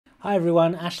Hi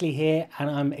everyone, Ashley here, and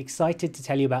I'm excited to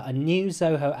tell you about a new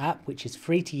Zoho app which is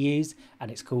free to use,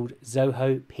 and it's called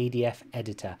Zoho PDF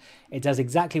Editor. It does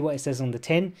exactly what it says on the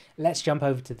tin. Let's jump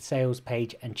over to the sales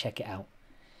page and check it out.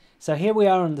 So here we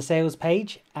are on the sales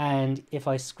page, and if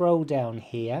I scroll down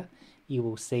here, you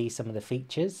will see some of the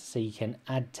features. So you can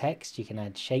add text, you can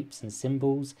add shapes and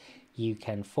symbols, you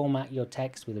can format your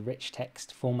text with a rich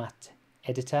text format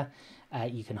editor.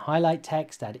 You can highlight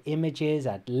text, add images,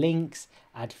 add links,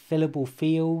 add fillable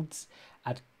fields,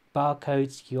 add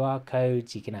barcodes, QR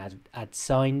codes. You can add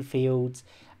sign fields.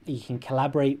 You can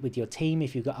collaborate with your team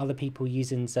if you've got other people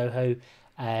using Zoho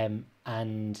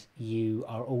and you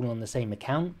are all on the same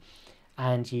account.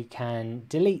 And you can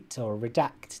delete or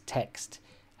redact text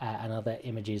and other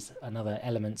images and other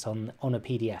elements on a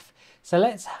PDF. So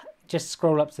let's just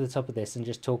scroll up to the top of this and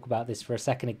just talk about this for a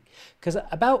second, because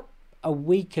about a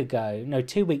week ago, no,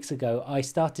 2 weeks ago, I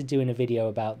started doing a video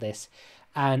about this,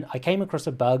 and I came across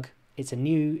a bug. It's a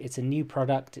new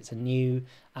product, it's a new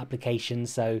application.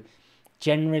 So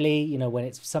generally, you know,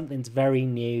 when something's very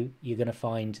new, you're going to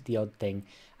find the odd thing,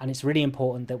 and it's really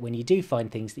important that when you do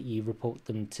find things that you report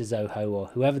them to Zoho or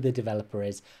whoever the developer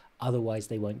is, otherwise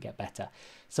they won't get better.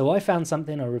 So I found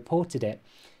something, I reported it.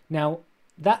 Now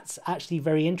that's actually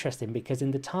very interesting, because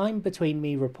in the time between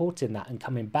me reporting that and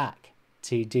coming back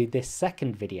to do this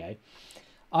second video,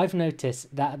 I've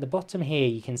noticed that at the bottom here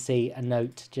you can see a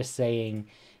note just saying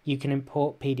you can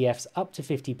import PDFs up to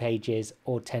 50 pages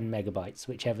or 10 megabytes,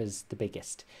 whichever's the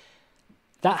biggest.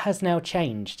 That has now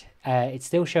changed. It's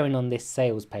still showing on this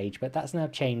sales page, but that's now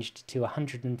changed to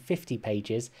 150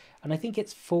 pages, and I think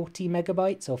it's 40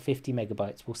 megabytes or 50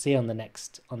 megabytes. We'll see on the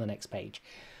next page.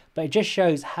 But it just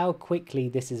shows how quickly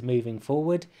this is moving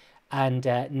forward. And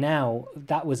now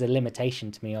that was a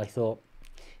limitation to me. I thought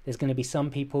there's going to be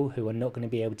some people who are not going to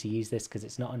be able to use this because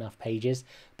it's not enough pages.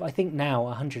 But I think now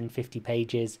 150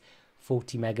 pages,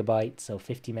 40 megabytes or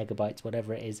 50 megabytes,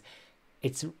 whatever it is,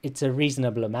 it's a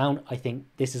reasonable amount. I think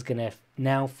this is going to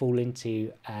now fall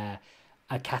into a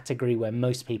category where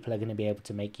most people are going to be able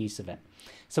to make use of it.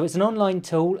 So it's an online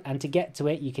tool, and to get to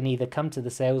it, you can either come to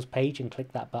the sales page and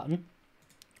click that button,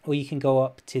 or you can go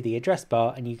up to the address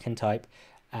bar and you can type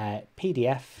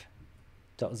pdf.zoho.eu,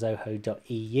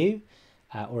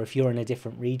 or if you're in a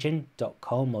different region,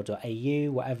 .com or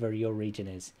 .au, whatever your region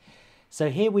is. So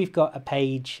here we've got a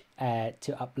page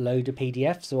to upload a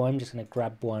PDF. So I'm just going to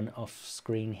grab one off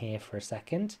screen here for a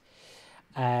second.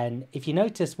 And if you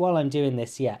notice while I'm doing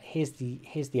this, yeah, here's the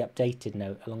updated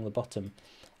note along the bottom,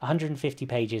 150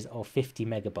 pages or 50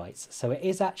 megabytes. So it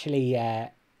is actually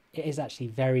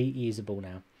very usable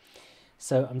now.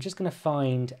 So I'm just going to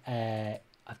find,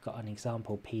 I've got an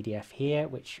example PDF here,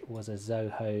 which was a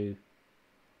Zoho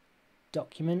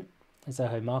document, a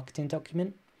Zoho marketing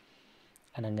document.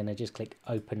 And I'm going to just click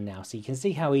open now. So you can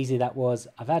see how easy that was.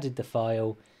 I've added the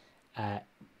file,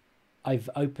 I've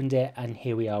opened it, and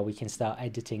here we are. We can start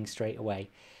editing straight away.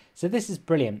 So this is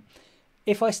brilliant.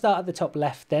 If I start at the top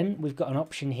left, then we've got an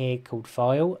option here called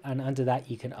file, and under that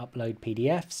you can upload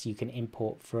PDFs, you can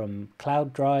import from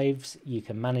cloud drives, you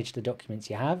can manage the documents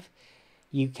you have,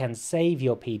 you can save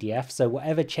your PDF. So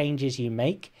whatever changes you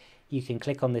make, you can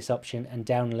click on this option and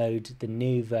download the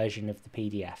new version of the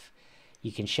PDF.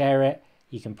 You can share it,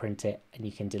 you can print it, and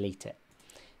you can delete it.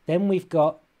 Then we've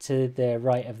got to the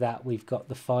right of that, we've got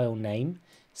the file name.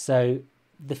 So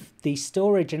the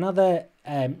storage, another,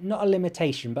 not a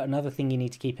limitation, but another thing you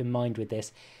need to keep in mind with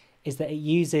this is that it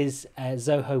uses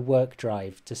Zoho Work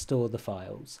Drive to store the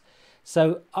files.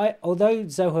 So although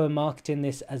Zoho are marketing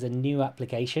this as a new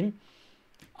application,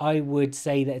 I would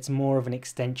say that it's more of an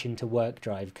extension to Work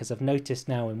Drive, because I've noticed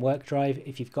now in Work Drive,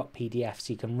 if you've got PDFs,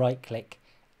 you can right click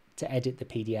to edit the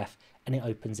PDF and it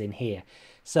opens in here.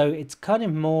 So it's kind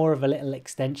of more of a little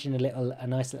extension, a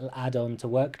nice little add-on to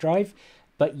Work Drive,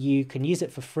 but you can use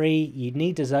it for free. You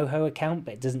need a Zoho account,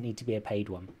 but it doesn't need to be a paid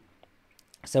one.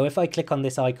 So if I click on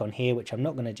this icon here, which I'm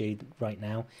not going to do right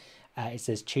now, it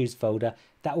says choose folder.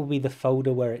 That will be the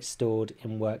folder where it's stored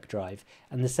in Work Drive.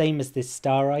 And the same as this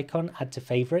star icon, add to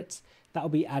favorites, that will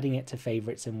be adding it to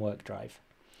favorites in Work Drive.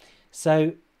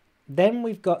 So then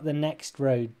we've got the next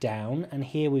row down, and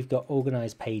here we've got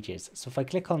organize pages. So if I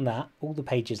click on that, all the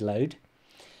pages load.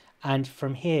 And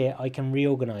from here, I can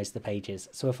reorganize the pages.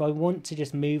 So if I want to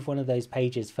just move one of those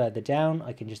pages further down,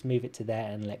 I can just move it to there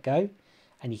and let go.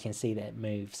 And you can see that it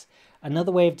moves.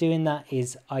 Another way of doing that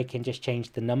is I can just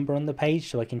change the number on the page.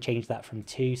 So I can change that from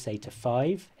 2, say, to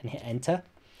 5 and hit enter.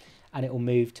 And it will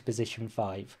move to position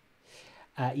 5.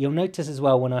 You'll notice as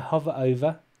well, when I hover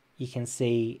over, you can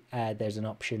see there's an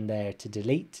option there to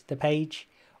delete the page,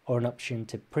 or an option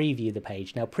to preview the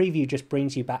page. Now preview just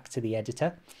brings you back to the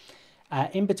editor.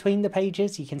 In between the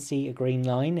pages you can see a green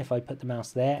line. If I put the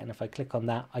mouse there and if I click on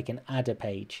that, I can add a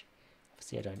page.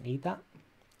 Obviously I don't need that,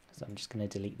 so I'm just going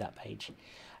to delete that page.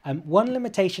 One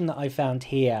limitation that I found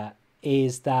here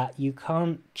is that you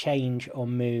can't change or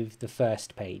move the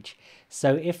first page.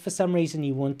 So if for some reason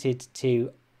you wanted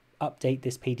to update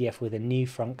this PDF with a new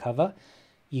front cover,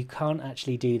 you can't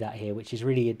actually do that here, which is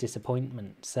really a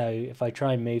disappointment. So if I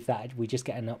try and move that, we just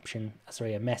get an option,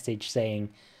 sorry, a message saying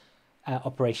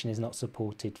operation is not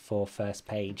supported for first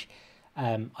page.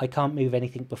 I can't move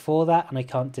anything before that, and I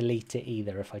can't delete it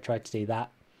either. If I try to do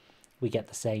that, we get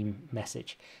the same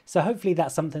message. So hopefully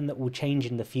that's something that will change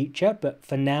in the future, but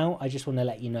for now I just want to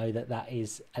let you know that that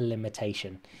is a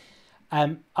limitation.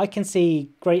 I can see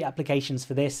great applications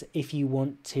for this. If you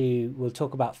want to, we'll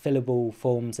talk about fillable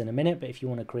forms in a minute, but if you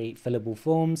want to create fillable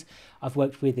forms, I've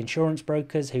worked with insurance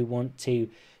brokers who want to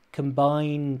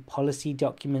combine policy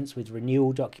documents with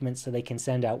renewal documents so they can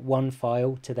send out one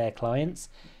file to their clients.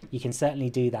 You can certainly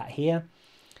do that here.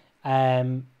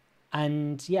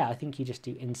 And yeah, I think you just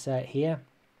do insert here,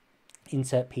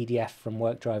 insert PDF from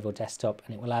WorkDrive or desktop,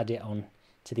 and it will add it on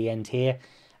to the end here.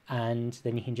 And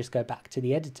then you can just go back to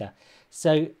the editor.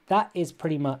 So that is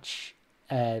pretty much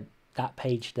that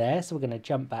page there. So we're going to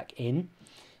jump back in.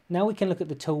 Now we can look at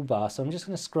the toolbar. So I'm just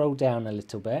going to scroll down a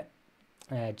little bit,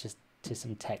 just to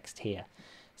some text here.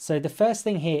 So the first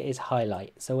thing here is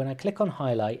highlight. So when I click on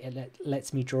highlight, it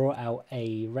lets me draw out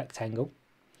a rectangle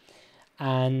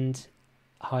and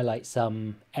highlight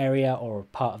some area or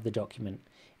part of the document.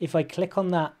 If I click on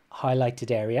that highlighted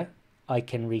area, I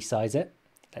can resize it.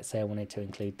 Let's say I wanted to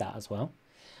include that as well.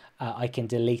 I can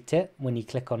delete it. When you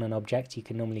click on an object, you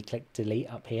can normally click delete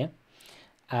up here.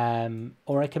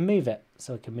 Or I can move it.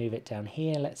 So I can move it down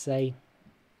here, let's say,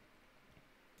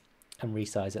 and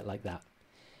resize it like that.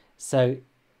 So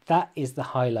that is the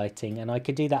highlighting, and I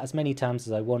could do that as many times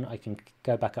as I want. I can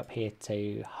go back up here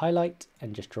to highlight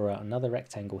and just draw out another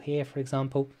rectangle here, for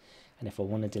example. And if I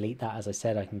want to delete that, as I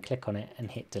said, I can click on it and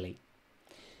hit delete.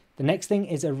 The next thing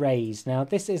is erase. Now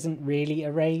this isn't really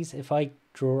erase. If I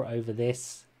draw over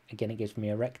this, again, it gives me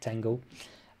a rectangle.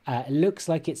 It looks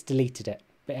like it's deleted it,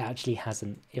 but it actually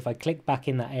hasn't. If I click back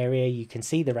in that area, you can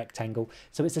see the rectangle.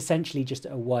 So it's essentially just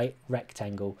a white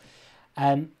rectangle.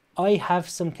 I have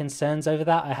some concerns over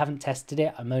that. I haven't tested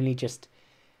it. I'm only just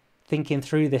thinking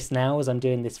through this now as I'm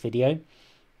doing this video.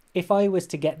 If I was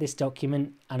to get this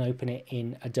document and open it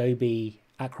in Adobe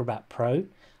Acrobat Pro,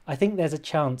 I think there's a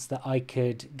chance that I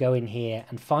could go in here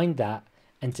and find that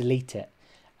and delete it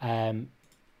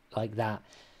like that.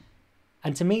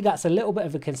 And to me, that's a little bit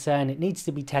of a concern. It needs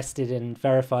to be tested and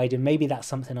verified, and maybe that's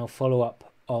something I'll follow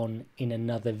up on in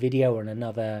another video or in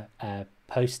another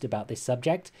post about this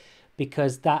subject,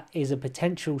 because that is a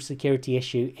potential security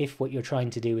issue if what you're trying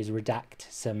to do is redact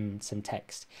some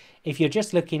text. If you're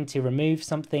just looking to remove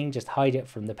something, just hide it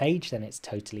from the page, then it's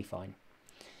totally fine.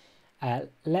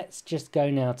 Let's just go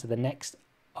now to the next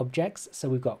objects. So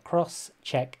we've got cross,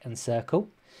 check, and circle.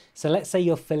 So let's say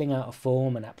you're filling out a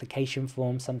form, an application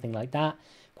form, something like that.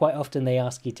 Quite often they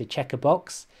ask you to check a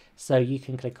box. So you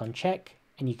can click on check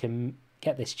and you can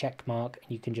get this check mark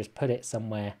and you can just put it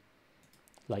somewhere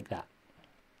like that.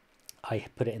 I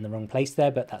put it in the wrong place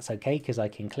there, but that's okay because I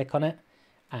can click on it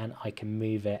and I can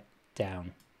move it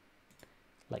down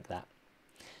like that.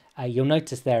 You'll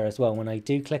notice there as well, when I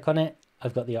do click on it,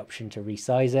 I've got the option to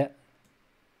resize it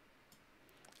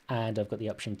and I've got the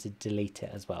option to delete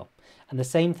it as well. And the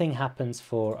same thing happens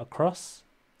for across.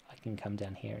 I can come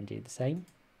down here and do the same.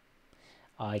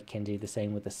 I can do the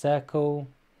same with the circle.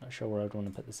 Not sure where I'd want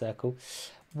to put the circle.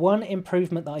 One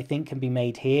improvement that I think can be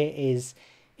made here is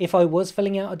if I was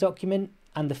filling out a document,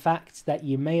 and the fact that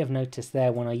you may have noticed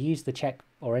there when I use the check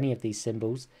or any of these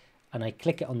symbols and I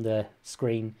click it on the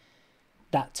screen,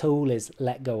 that tool is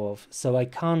let go of. So I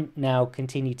can't now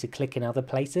continue to click in other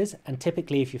places. And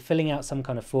typically if you're filling out some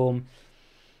kind of form,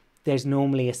 there's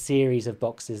normally a series of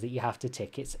boxes that you have to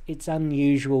tick. It's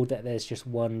unusual that there's just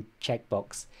one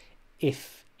checkbox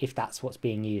if that's what's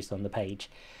being used on the page.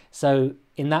 So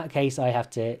in that case, I have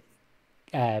to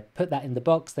put that in the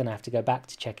box, then I have to go back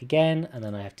to check again, and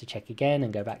then I have to check again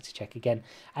and go back to check again.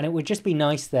 And it would just be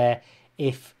nice there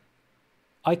if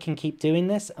I can keep doing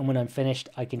this, and when I'm finished,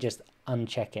 I can just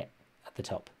uncheck it at the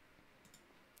top.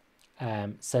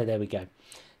 So there we go.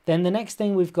 Then the next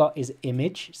thing we've got is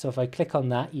image. So if I click on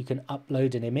that, you can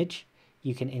upload an image.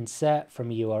 You can insert from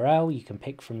a URL. You can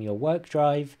pick from your work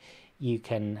drive. You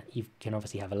can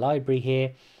obviously have a library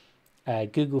here.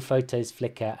 Google Photos,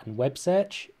 Flickr, and web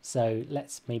search. So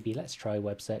let's try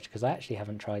web search because I actually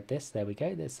haven't tried this. There we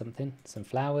go. There's some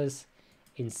flowers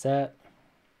insert,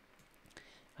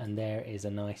 and there is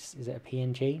a nice, is it a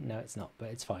PNG? No, it's not, but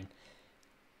it's fine.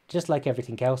 Just like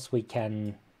everything else, we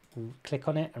can click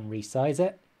on it and resize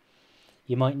it.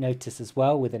 You might notice as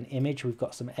well with an image, we've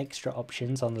got some extra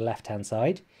options on the left hand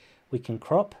side. We can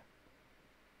crop,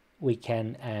 we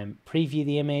can preview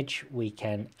the image, we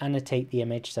can annotate the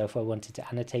image. So if I wanted to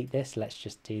annotate this, let's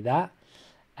just do that.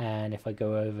 And if I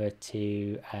go over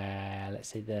to, let's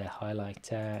say the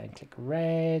highlighter and click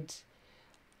red,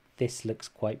 this looks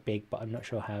quite big, but I'm not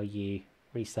sure how you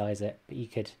resize it. But you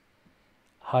could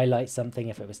highlight something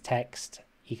if it was text.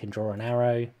 You can draw an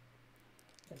arrow.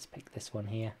 Let's pick this one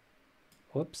here.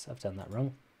 Whoops, I've done that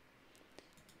wrong.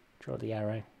 Draw the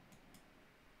arrow.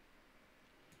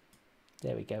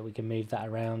 There we go, we can move that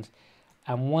around.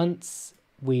 And once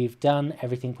we've done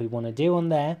everything we want to do on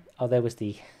there, oh, there was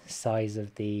the size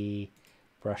of the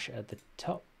brush at the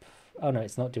top. Oh no,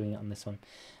 it's not doing it on this one.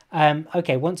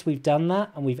 Okay, once we've done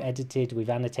that and we've edited, we've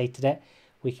annotated it,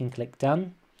 we can click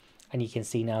done. And you can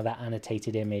see now that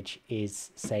annotated image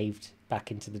is saved back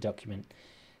into the document.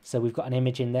 So we've got an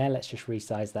image in there. Let's just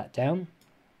resize that down.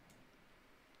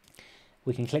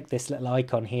 We can click this little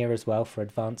icon here as well for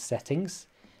advanced settings.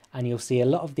 And you'll see a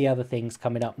lot of the other things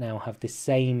coming up now have the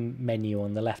same menu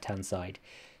on the left hand side.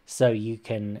 So you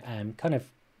can kind of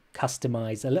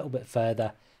customize a little bit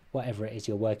further whatever it is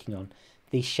you're working on.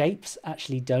 The shapes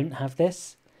actually don't have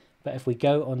this, but if we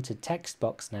go onto text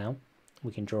box now,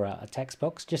 we can draw out a text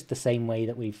box just the same way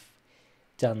that we've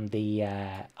done the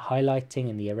highlighting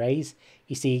and the arrays.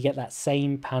 You see you get that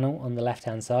same panel on the left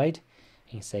hand side.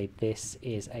 You can say this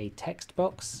is a text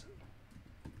box.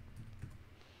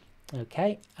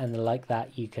 Okay, and like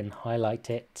that you can highlight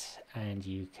it and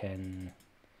you can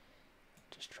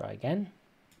just try again.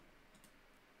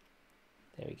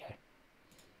 There we go.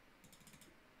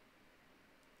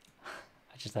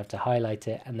 I just have to highlight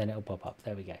it and then it'll pop up.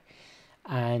 There we go.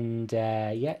 And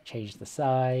yeah, change the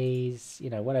size, you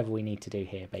know, whatever we need to do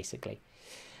here basically.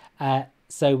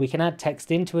 So we can add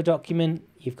text into a document.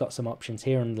 You've got some options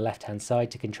here on the left hand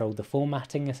side to control the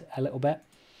formatting a little bit.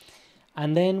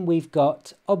 And then we've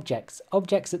got objects.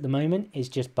 Objects at the moment is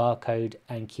just barcode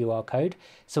and QR code.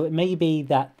 So it may be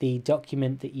that the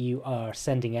document that you are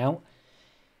sending out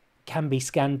can be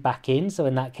scanned back in. So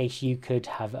in that case, you could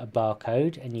have a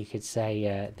barcode and you could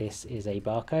say this is a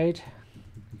barcode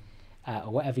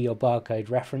or whatever your barcode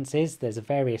reference is. There's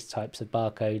various types of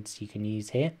barcodes you can use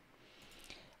here.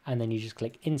 And then you just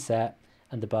click insert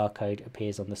and the barcode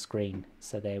appears on the screen.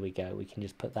 So there we go. We can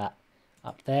just put that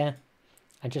up there.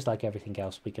 And just like everything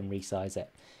else, we can resize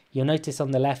it. You'll notice on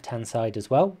the left hand side as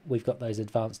well, we've got those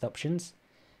advanced options.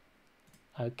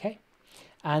 Okay.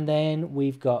 And then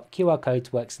we've got QR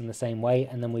codes, works in the same way.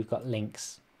 And then we've got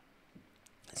links.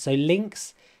 So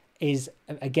links is,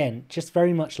 again, just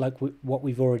very much like what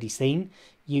we've already seen.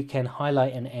 You can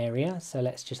highlight an area. So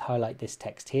let's just highlight this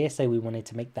text here. Say we wanted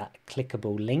to make that a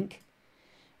clickable link.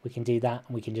 We can do that.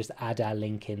 And we can just add our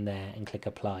link in there and click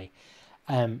apply.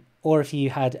 Or if you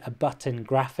had a button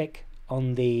graphic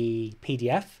on the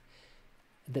PDF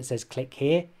that says click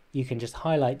here, you can just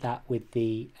highlight that with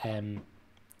the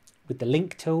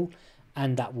link tool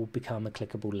and that will become a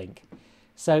clickable link.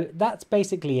 So that's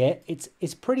basically it.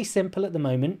 It's pretty simple at the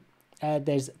moment.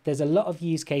 There's a lot of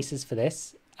use cases for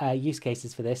this,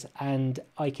 and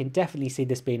I can definitely see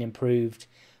this being improved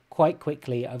quite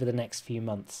quickly over the next few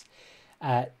months.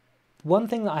 One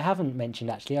thing that I haven't mentioned,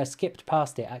 actually, I skipped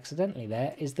past it accidentally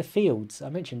there, is the fields. I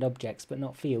mentioned objects, but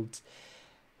not fields.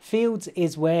 Fields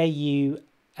is where you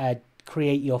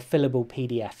create your fillable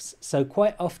PDFs. So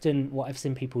quite often what I've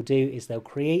seen people do is they'll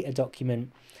create a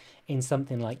document in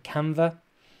something like Canva,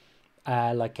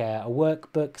 like a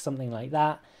workbook, something like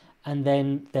that, and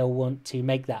then they'll want to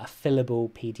make that a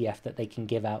fillable PDF that they can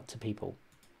give out to people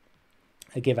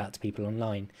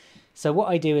online. So what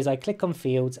I do is I click on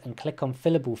fields and click on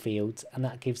fillable fields, and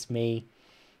that gives me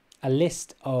a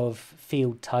list of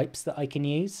field types that I can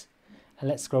use. And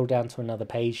let's scroll down to another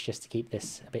page just to keep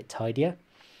this a bit tidier.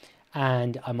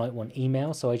 And I might want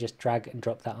email, so I just drag and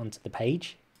drop that onto the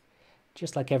page.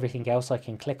 Just like everything else, I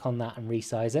can click on that and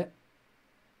resize it.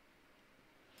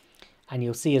 And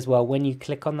you'll see as well, when you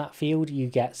click on that field, you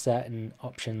get certain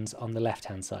options on the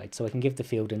left-hand side. So I can give the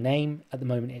field a name. At the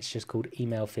moment, it's just called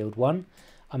email field 1.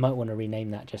 I might want to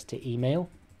rename that just to email.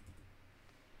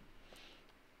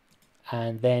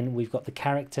 And then we've got the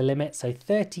character limit. So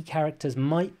 30 characters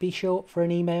might be short for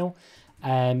an email.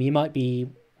 You might be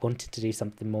wanting to do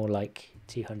something more like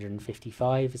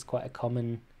 255 is quite a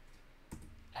common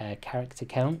character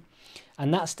count.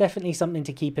 And that's definitely something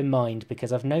to keep in mind,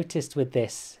 because I've noticed with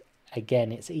this,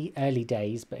 again, it's early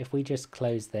days, but if we just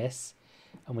close this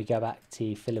and we go back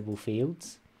to fillable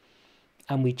fields,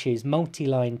 and we choose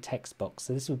multi-line text box.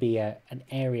 So this would be an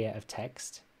area of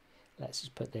text. Let's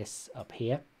just put this up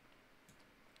here.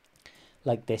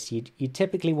 Like this, you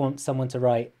typically want someone to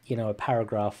write, you know, a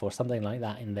paragraph or something like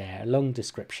that in there, a long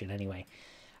description anyway.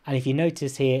 And if you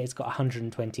notice here, it's got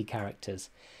 120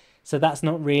 characters. So that's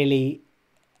not really,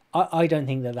 I don't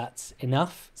think that that's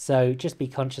enough. So just be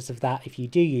conscious of that. If you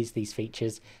do use these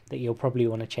features, that you'll probably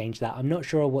want to change that. I'm not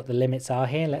sure what the limits are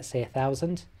here. Let's say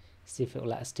 1,000. See if it will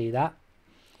let us do that.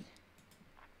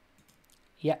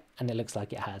 Yeah, and it looks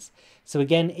like it has. So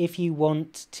again, if you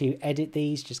want to edit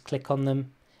these, just click on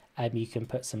them. You can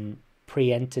put some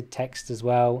pre-entered text as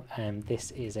well.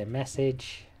 This is a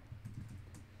message.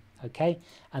 Okay,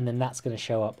 and then that's going to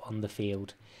show up on the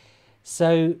field.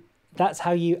 So that's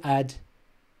how you add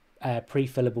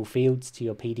pre-fillable fields to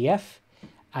your PDF,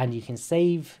 and you can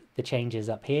save the changes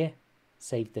up here,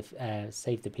 save the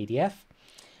PDF,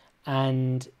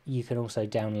 and you can also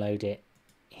download it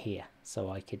here.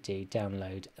 So I could do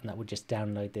download, and that would just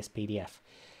download this PDF.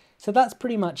 So that's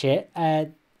pretty much it.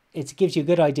 It gives you a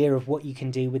good idea of what you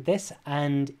can do with this,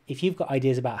 and if you've got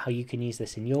ideas about how you can use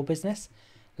this in your business,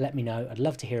 let me know. I'd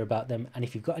love to hear about them, and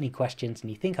if you've got any questions and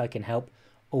you think I can help,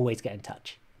 always get in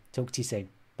touch. Talk to you soon.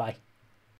 Bye.